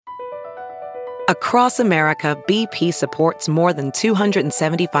Across America, BP supports more than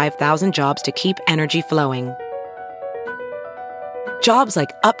 275,000 jobs to keep energy flowing. Jobs like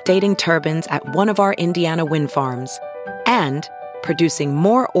updating turbines at one of our Indiana wind farms and producing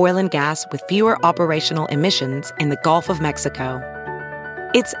more oil and gas with fewer operational emissions in the Gulf of Mexico.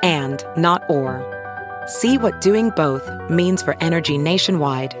 It's and, not or. See what doing both means for energy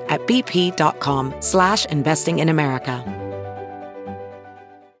nationwide at bp.com/investing in America.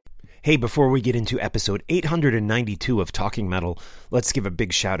 Hey, before we get into episode 892 of Talking Metal, let's give a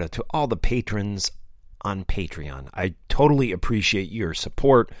big shout out to all the patrons on Patreon. I totally appreciate your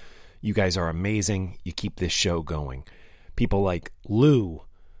support. You guys are amazing. You keep this show going. People like Lou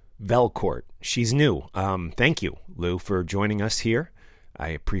Velcourt. She's new. Thank you, Lou, for joining us here. I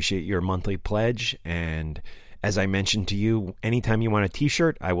appreciate your monthly pledge. And as I mentioned to you, anytime you want a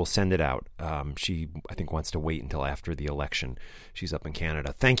t-shirt, I will send it out. She, I think, wants to wait until after the election. She's up in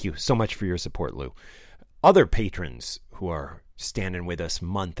Canada. Thank you so much for your support, Lou. Other patrons who are standing with us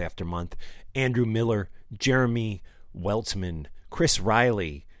month after month: Andrew Miller, Jeremy Weltzman, Chris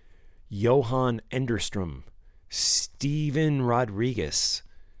Riley, Johan Enderstrom, Steven Rodriguez,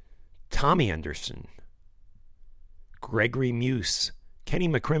 Tommy Anderson, Gregory Muse, Kenny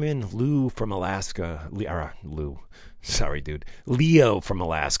McCrimmon, Leo from Alaska, Leo from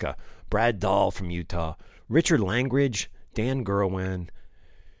Alaska, Brad Dahl from Utah, Richard Langridge, Dan Gerwin,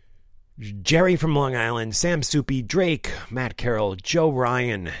 Jerry from Long Island, Sam Soupy, Drake, Matt Carroll, Joe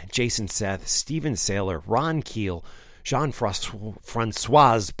Ryan, Jason Seth, Steven Saylor, Ron Keel,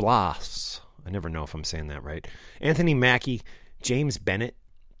 Jean-Francois Blas, I never know if I'm saying that right, Anthony Mackey, James Bennett,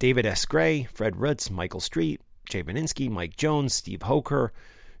 David S. Gray, Fred Rutz, Michael Street, Jay Vaninsky, Mike Jones, Steve Hoker,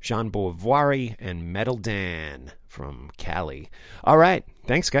 Jean Beauvoir, and Metal Dan from Cali. All right,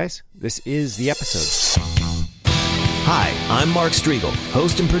 thanks, guys. This is the episode. Hi, I'm Mark Striegel,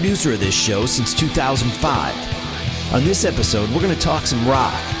 host and producer of this show since 2005. On this episode, we're going to talk some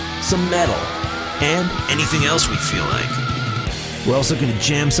rock, some metal, and anything else we feel like. We're also going to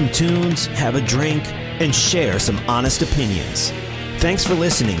jam some tunes, have a drink, and share some honest opinions. Thanks for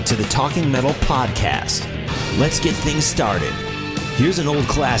listening to the Talking Metal podcast. Let's get things started. Here's an old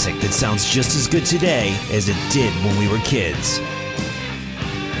classic that sounds just as good today as it did when we were kids.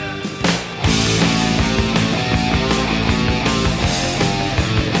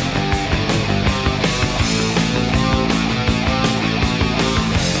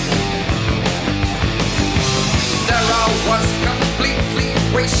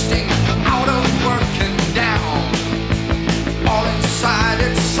 Wasting out of working down. All inside,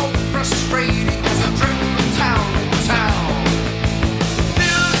 it's so frustrating as I drift from town to town.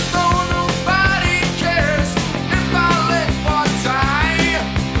 Feels though nobody cares if I live or die.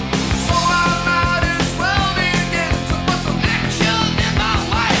 So I might as well begin to put some action in my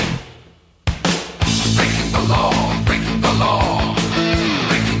life. Breaking the law, breaking the law,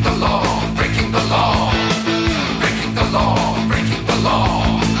 breaking the law, breaking the law, breaking the law, breaking the law.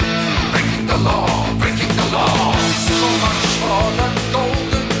 Breaking the law. So much for the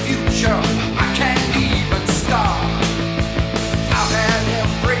golden future, I can't even start. I've had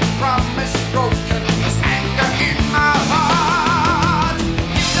every promise broken, there's anger in my heart.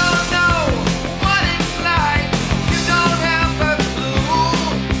 You don't know what it's like, you don't have a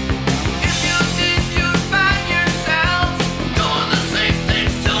clue. If you did, you'd find yourself doing the same thing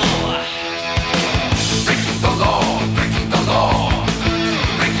too. Breaking the law, breaking the law,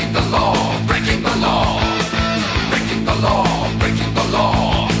 breaking the law. Breaking the law, breaking the law, breaking the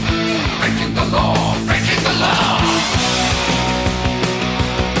law, breaking the law, breaking the law.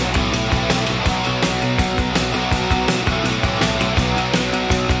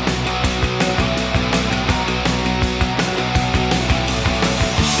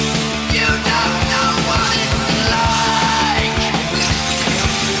 You don't know what it's like.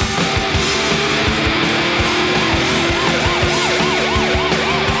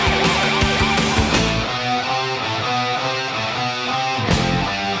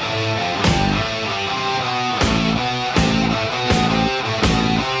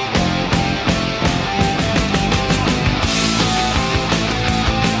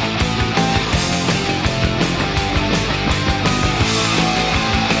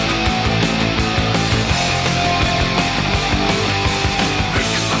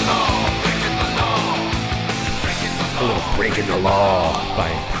 Breaking the Law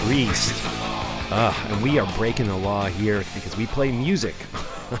by Priest. And we are breaking the law here because we play music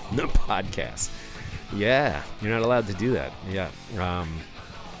on the podcast. Yeah, you're not allowed to do that. Yeah.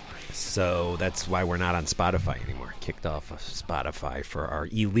 So that's why we're not on Spotify anymore. Kicked off of Spotify for our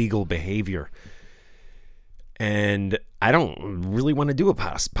illegal behavior. And I don't really want to do a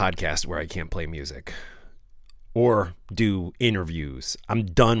podcast where I can't play music or do interviews. I'm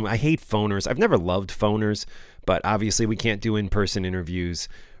done. I hate phoners. I've never loved phoners, but obviously we can't do in-person interviews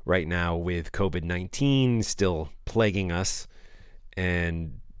right now with COVID-19 still plaguing us.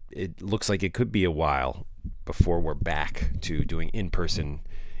 And it looks like it could be a while before we're back to doing in-person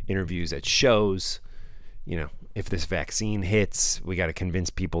interviews at shows. You know, if this vaccine hits, we got to convince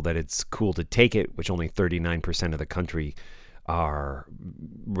people that it's cool to take it, which only 39% of the country are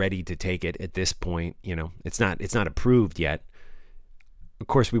ready to take it at this point. You know, it's not approved yet. Of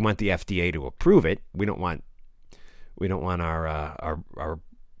course, we want the FDA to approve it. We don't want our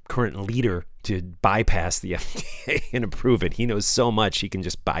current leader to bypass the FDA and approve it. He knows so much he can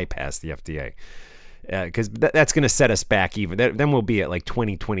just bypass the FDA. Because that's going to set us back even. Then we'll be at like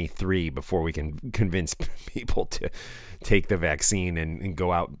 2023 before we can convince people to take the vaccine and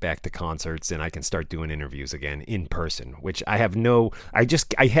go out back to concerts, and I can start doing interviews again in person, which I have no... I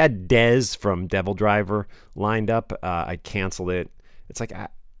had Dez from Devil Driver lined up. I canceled it. It's like, I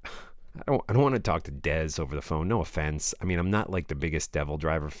don't want to talk to Dez over the phone. No offense. I mean, I'm not like the biggest Devil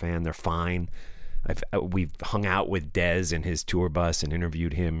Driver fan. They're fine. We've hung out with Dez in his tour bus and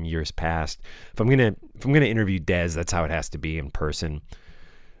interviewed him years past. If I'm gonna interview Dez, that's how it has to be, in person.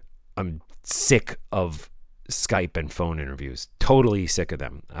 I'm sick of Skype and phone interviews. Totally sick of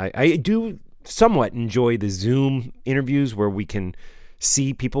them. I do somewhat enjoy the Zoom interviews where we can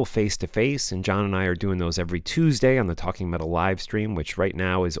see people face to face, and John and I are doing those every Tuesday on the Talking Metal live stream, which right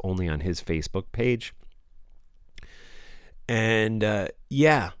now is only on his Facebook page. And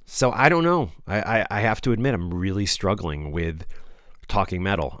so I don't know. I have to admit I'm really struggling with Talking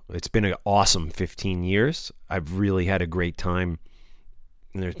Metal. It's been an awesome 15 years. I've really had a great time.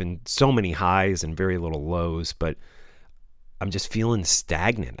 And there's been so many highs and very little lows, but I'm just feeling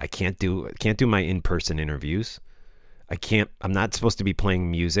stagnant. I can't do my in-person interviews. I'm not supposed to be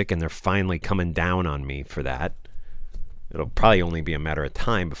playing music, and they're finally coming down on me for that. It'll probably only be a matter of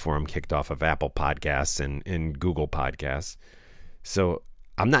time before I'm kicked off of Apple Podcasts and Google Podcasts. So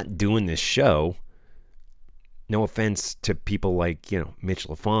I'm not doing this show. No offense to people like, Mitch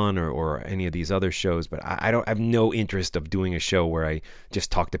LaFon or any of these other shows, but I have no interest of doing a show where I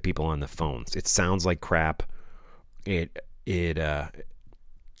just talk to people on the phones. It sounds like crap. It's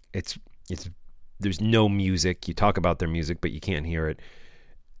there's no music. You talk about their music, but you can't hear it.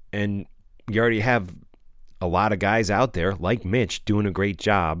 And you already have a lot of guys out there like Mitch doing a great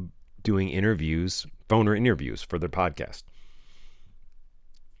job doing interviews, phoner interviews for their podcast.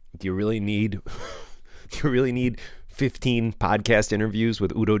 Do you really need 15 podcast interviews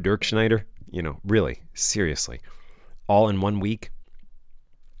with Udo Dirkschneider? Really, seriously, all in 1 week?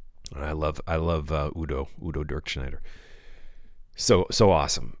 I love Udo Dirkschneider. So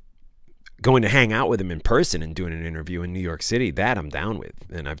awesome. Going to hang out with him in person and doing an interview in New York City, that I'm down with.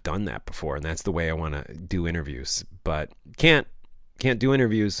 And I've done that before, and that's the way I want to do interviews. But can't do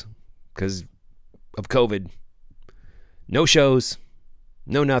interviews because of COVID. No shows,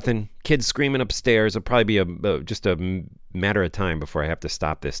 no nothing. Kids screaming upstairs. It'll probably be just a matter of time before I have to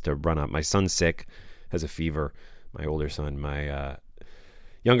stop this to run up. My son's sick, has a fever. My older son, my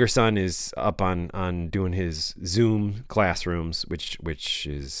younger son is up on doing his Zoom classrooms, which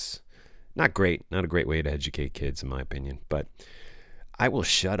is... not great. Not a great way to educate kids, in my opinion. But I will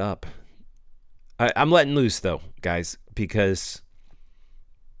shut up. I'm letting loose, though, guys, because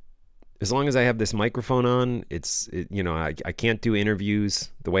as long as I have this microphone on, I can't do interviews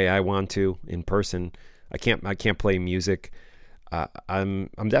the way I want to in person. I can't play music. I'm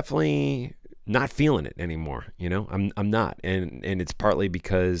definitely not feeling it anymore. I'm not, and it's partly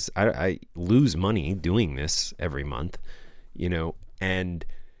because I lose money doing this every month. And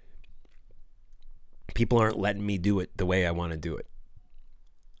people aren't letting me do it the way I want to do it.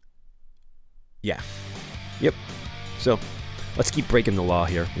 Yeah. Yep. So let's keep breaking the law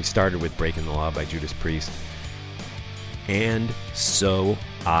here. We started with Breaking the Law by Judas Priest. And So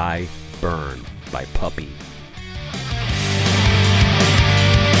I Burn by Puppy.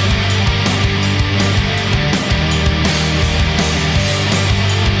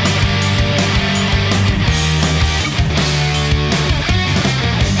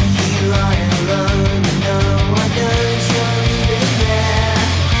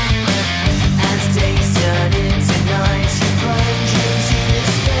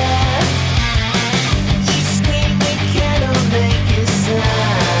 Scream, we cannot make a sound.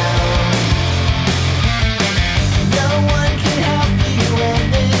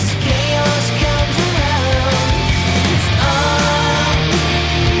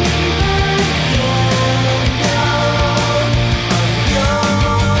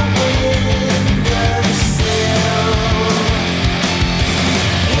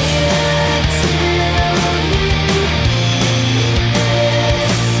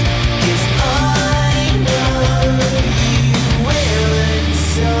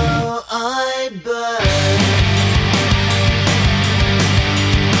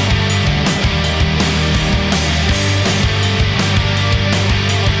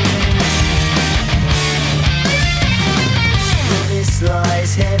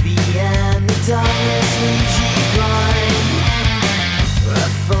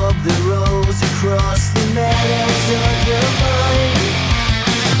 across the meadows of your mind.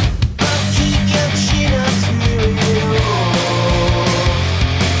 But keep your chin up through it all.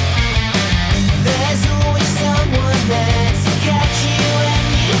 There's always someone there to catch you when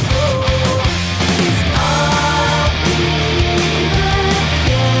you fall. 'Cause I'll be the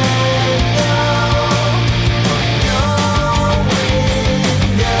candle on your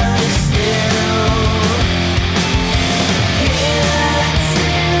windowsill. Here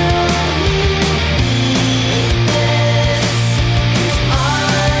till you beat this, 'cause I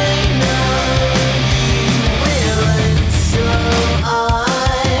know you will, and so I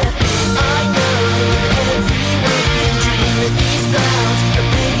know every waking dream that these clouds are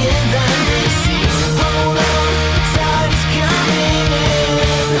bigger than they seem. Hold on, the tide is coming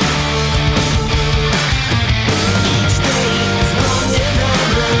in. Each day is longer than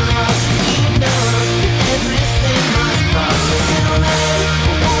the last. You know that everything must pass. Till then,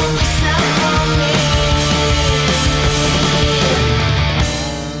 warm yourself from me.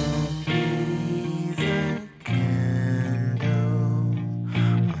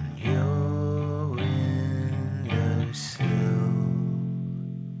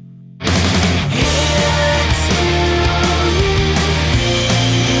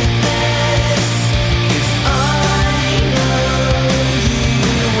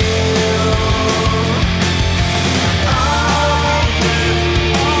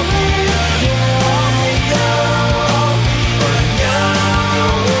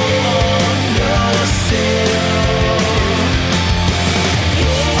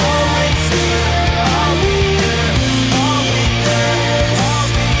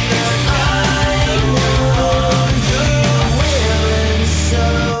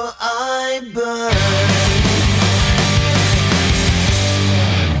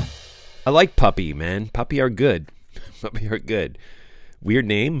 I like Puppy, man. Puppy are good. Puppy are good. Weird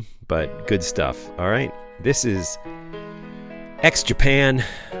name, but good stuff. All right. This is X Japan,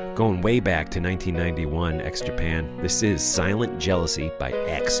 going way back to 1991. X Japan. This is Silent Jealousy by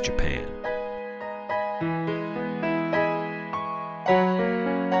X Japan.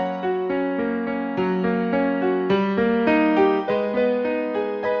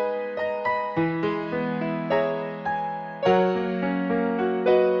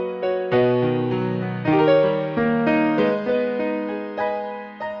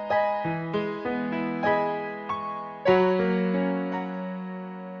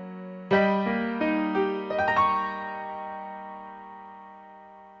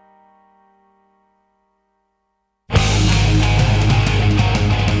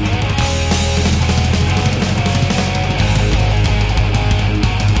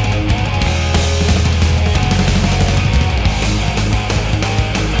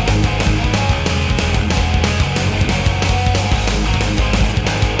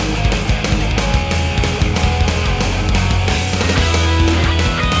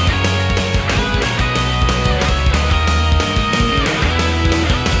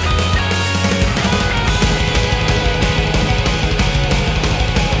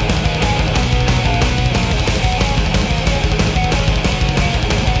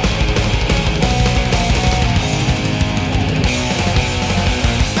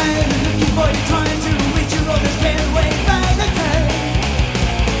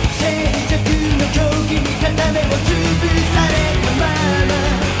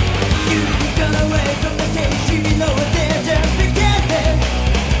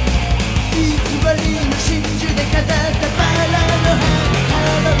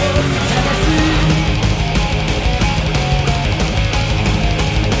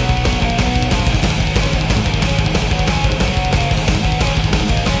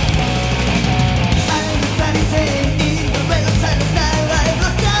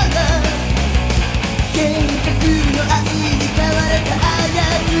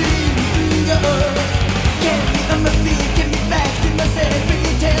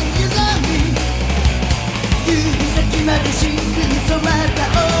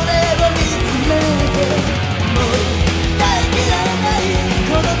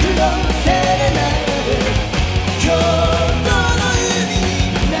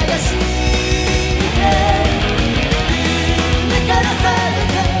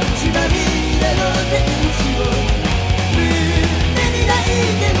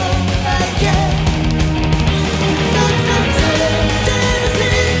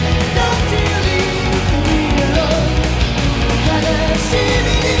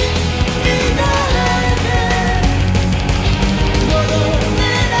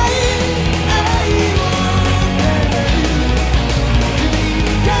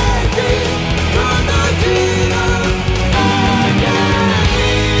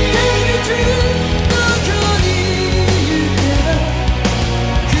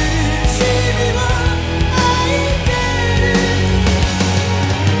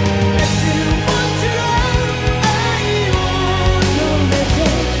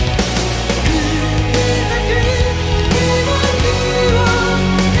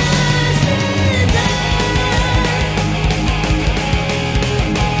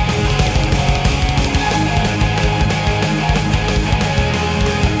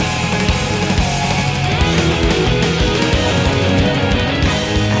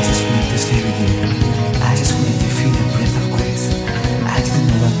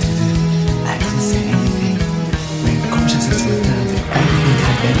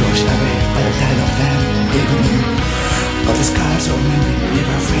 memory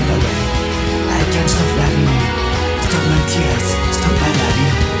never fade away. I can't stop loving you. Stop my tears, stop my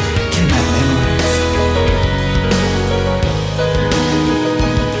loving. Kill my memories.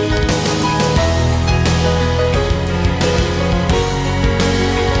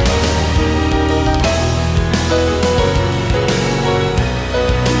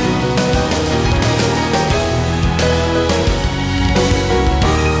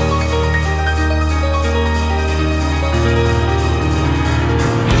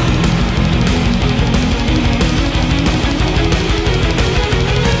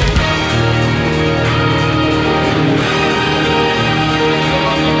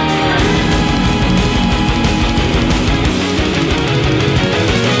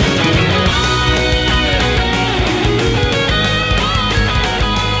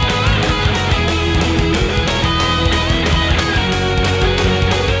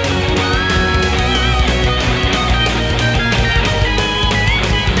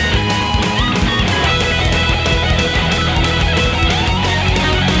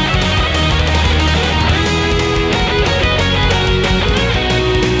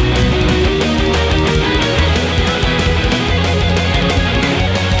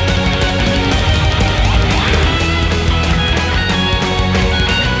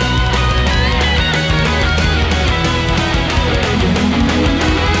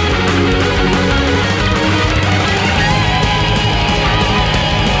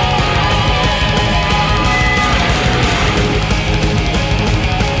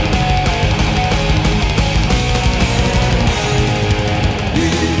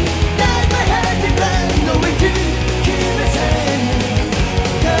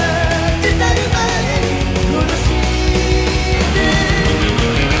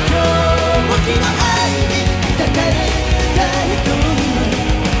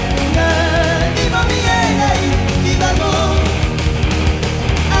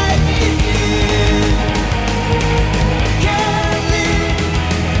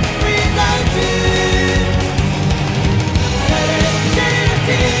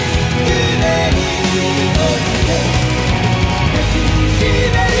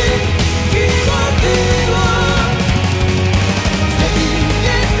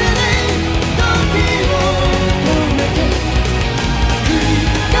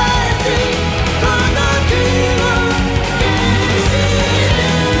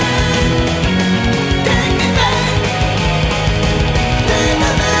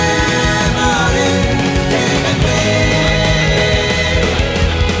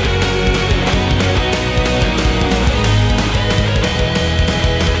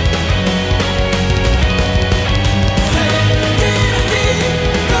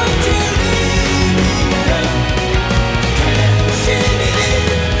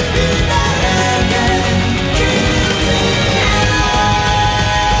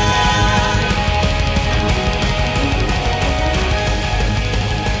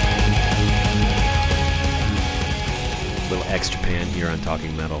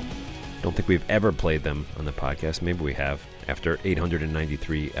 We've ever played them on the podcast. Maybe we have. After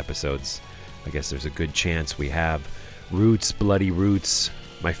 893 episodes, I guess there's a good chance we have. Roots, Bloody Roots,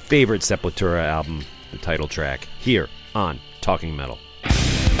 my favorite Sepultura album, the title track, here on Talking Metal.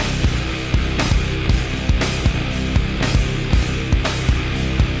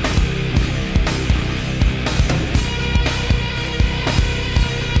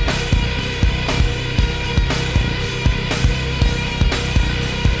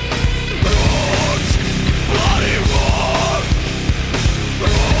 Bloody road,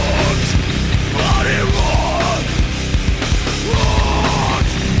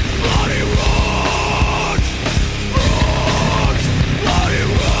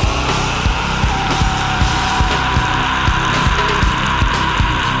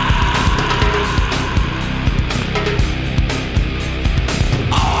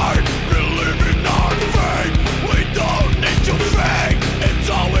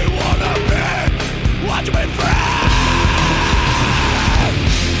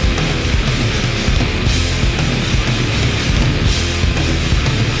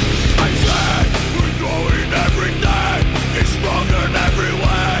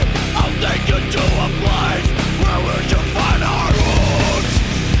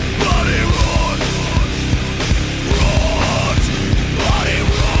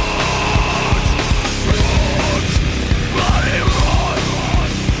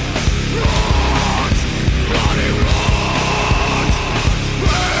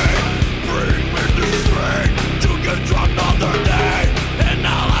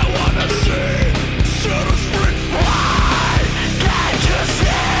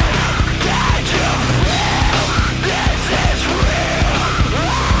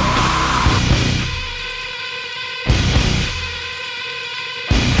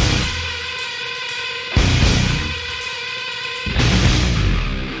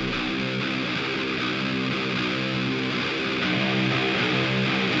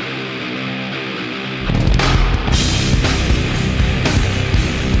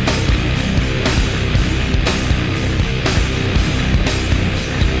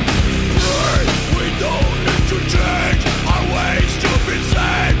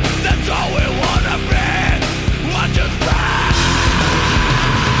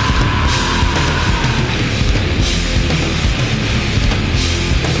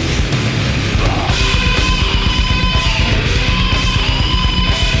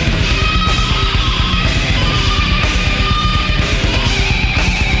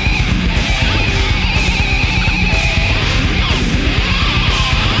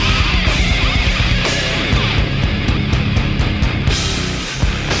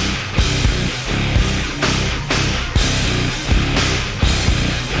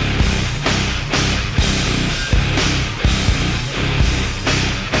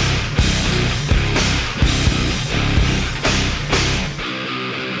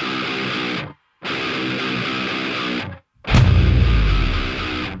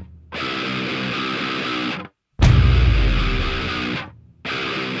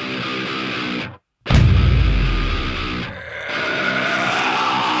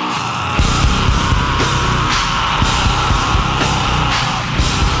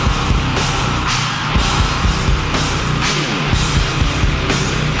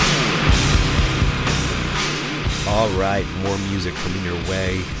 All right, more music coming your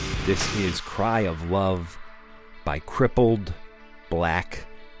way. This is Cry of Love by Crippled Black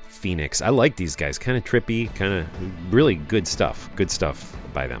Phoenix. I like these guys. Kind of trippy, kind of really good stuff. Good stuff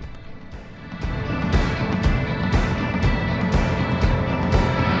by them.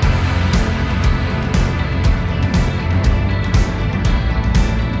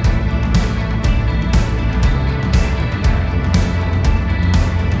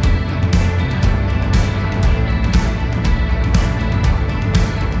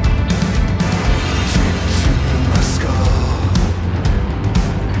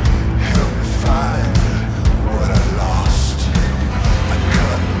 What I lost, I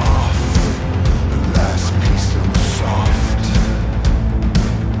cut off.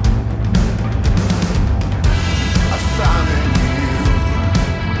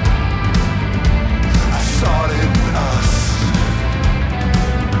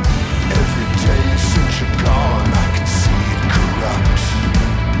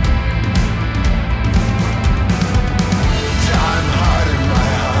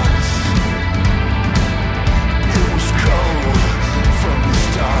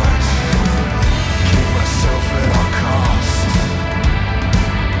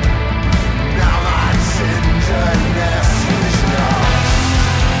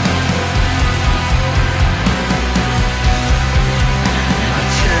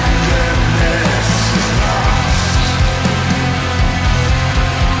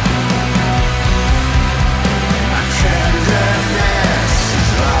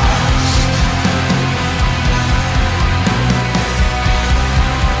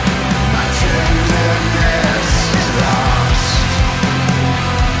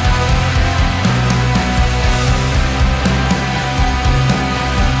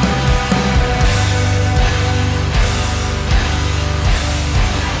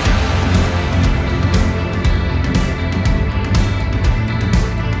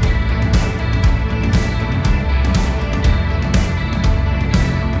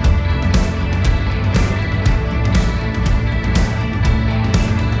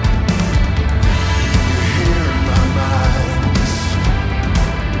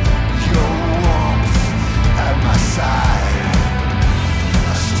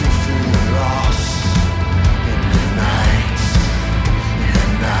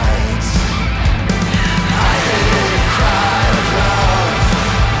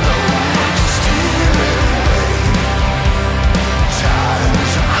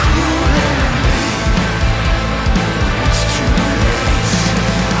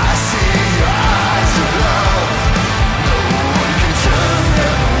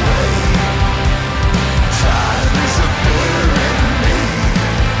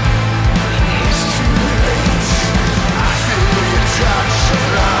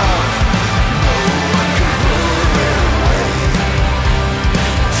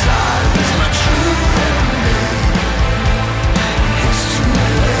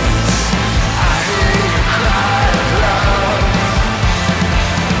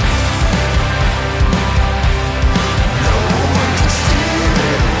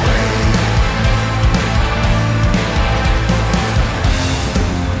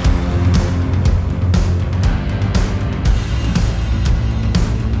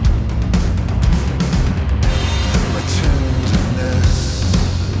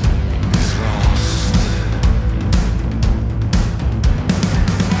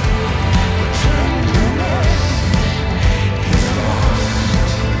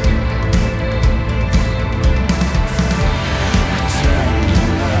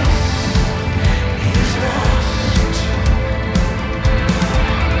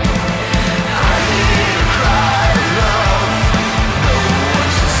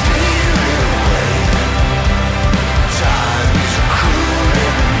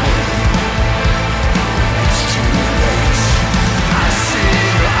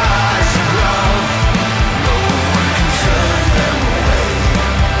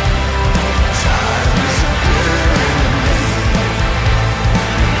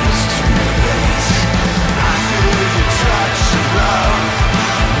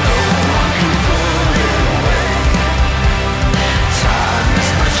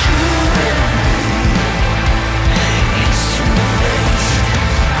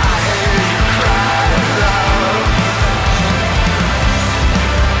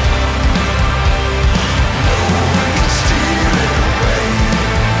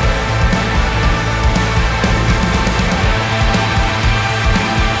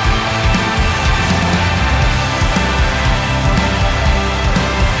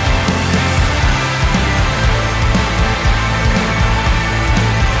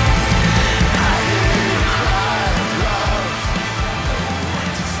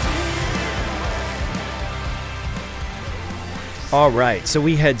 All right, so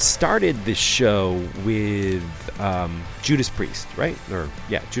we had started the show with Judas Priest, right?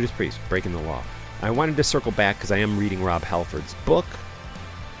 Judas Priest, Breaking the Law. I wanted to circle back because I am reading Rob Halford's book,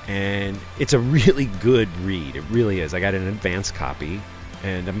 and it's a really good read. It really is. I got an advanced copy,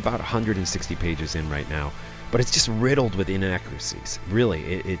 and I'm about 160 pages in right now, but it's just riddled with inaccuracies. Really,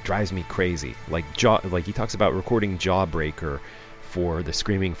 it drives me crazy. Like he talks about recording Jawbreaker for the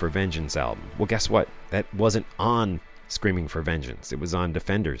Screaming for Vengeance album. Well, guess what? That wasn't on Screaming for Vengeance. It was on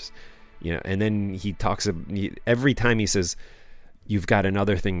Defenders, and then he talks every time he says you've got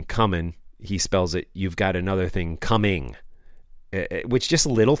another thing coming, he spells it you've got another thing coming, which just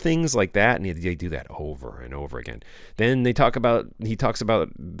little things like that, and they do that over and over again. Then he talks about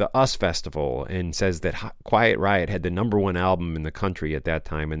the US Festival and says that Quiet Riot had the #1 album in the country at that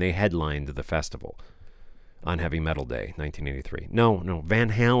time, and they headlined the festival on Heavy Metal Day, 1983. No,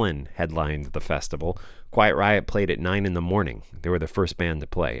 Van Halen headlined the festival. Quiet Riot played at 9 in the morning. They were the first band to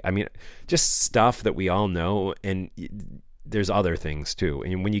play. I mean, just stuff that we all know, and there's other things too.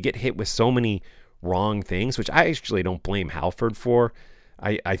 And when you get hit with so many wrong things, which I actually don't blame Halford for,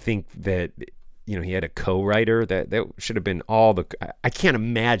 I think that he had a co-writer that should have been all the... I can't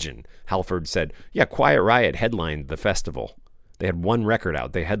imagine Halford said, yeah, Quiet Riot headlined the festival. They had one record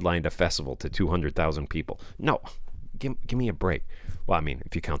out. They headlined a festival to 200,000 people. No, give me a break. Well, I mean,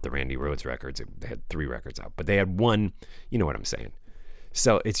 if you count the Randy Rhoads records, they had 3 records out. But they had one, you know what I'm saying.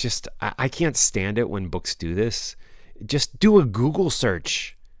 So it's just, I can't stand it when books do this. Just do a Google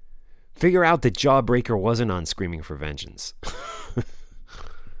search. Figure out that Jawbreaker wasn't on Screaming for Vengeance.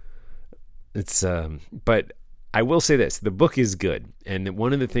 But I will say this. The book is good. And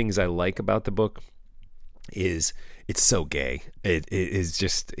one of the things I like about the book is it's so gay. It is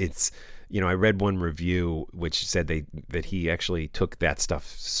just, I read one review which said that he actually took that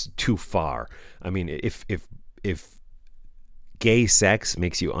stuff too far. I mean, if gay sex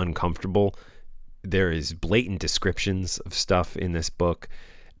makes you uncomfortable, there is blatant descriptions of stuff in this book,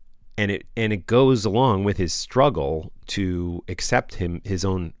 and it goes along with his struggle to accept his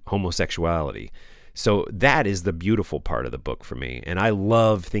own homosexuality. So that is the beautiful part of the book for me. And I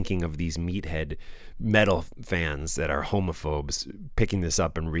love thinking of these meathead metal fans that are homophobes picking this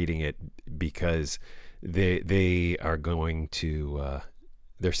up and reading it, because they are going to,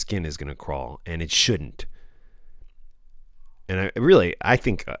 their skin is going to crawl, and it shouldn't. And I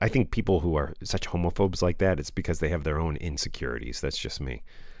think people who are such homophobes like that, it's because they have their own insecurities. That's just me.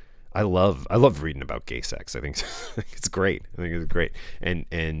 I love reading about gay sex. I think it's great. I think it's great.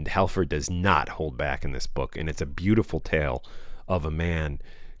 And Halford does not hold back in this book. And it's a beautiful tale of a man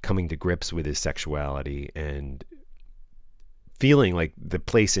coming to grips with his sexuality and feeling like the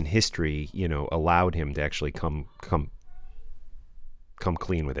place in history, allowed him to actually come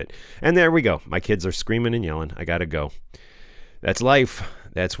clean with it. And there we go. My kids are screaming and yelling. I got to go. That's life.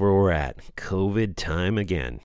 That's where we're at. COVID time again.